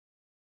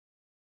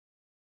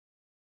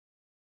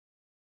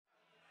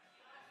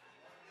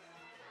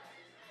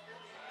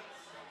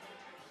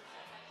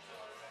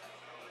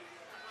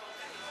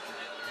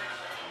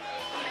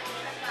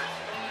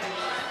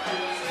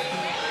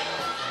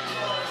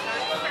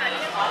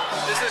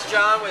is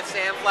John with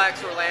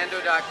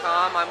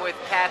SamFlaxOrlando.com. I'm with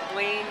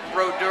Kathleen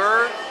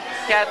Brodeur.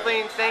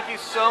 Kathleen, thank you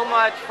so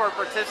much for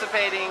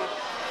participating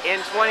in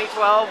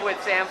 2012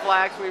 with Sam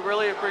Flax. We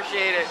really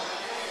appreciate it.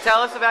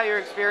 Tell us about your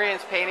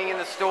experience painting in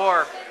the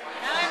store.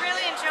 No, I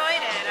really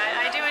enjoyed it.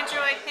 I do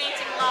enjoy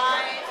painting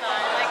live.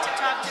 I like to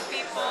talk to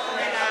people,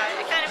 and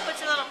it kind of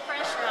puts a little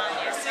pressure on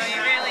you, so you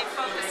really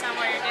focus on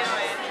what you're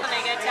doing. And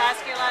they get to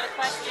ask you a lot of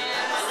questions,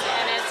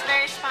 and it's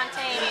very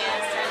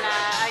spontaneous, and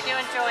I do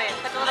enjoy it.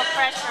 Put a little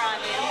pressure on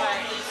you,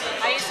 but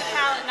I use a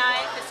palette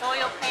knife. It's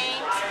oil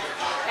paint,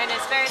 and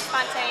it's very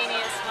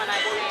spontaneous when I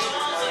paint.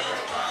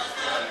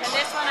 And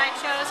this one I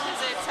chose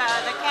because it's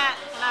the cat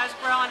when I was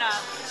growing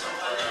up.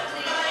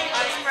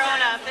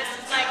 This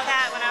is my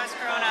cat when I was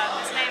growing up.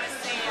 His name is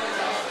Sam.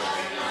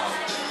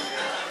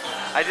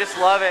 I just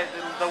love it.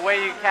 The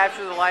way you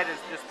capture the light is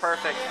just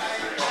perfect.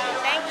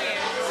 Thank you.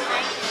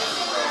 Thank you.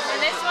 And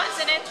this one's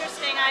an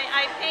interesting,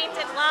 I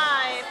painted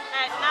live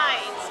at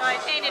night. So I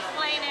painted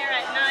plein air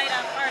at night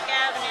on Park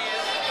Avenue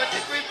with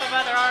a group of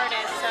other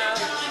artists. So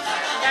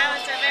that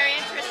was very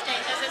interesting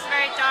because it's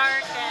very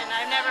dark and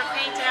I've never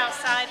painted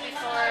outside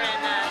before.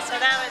 And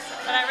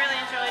but I really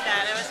enjoyed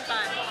that. It was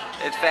fun.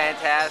 It's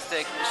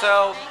fantastic.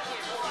 So,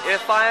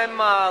 if I'm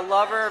a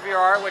lover of your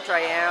art, which I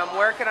am,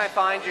 where can I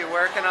find you?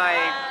 Where can I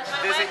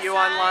visit you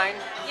online?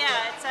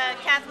 Yeah, it's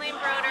Kathleen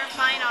Brodeur,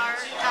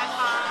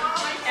 fineart.com.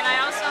 And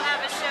I also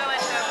have a show at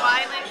the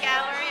Wyland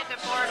Gallery at the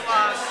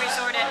Boardwalk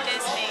Resort at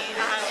Disney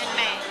in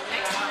May,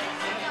 next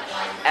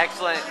month.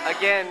 Excellent.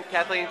 Again,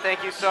 Kathleen,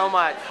 thank you so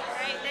much.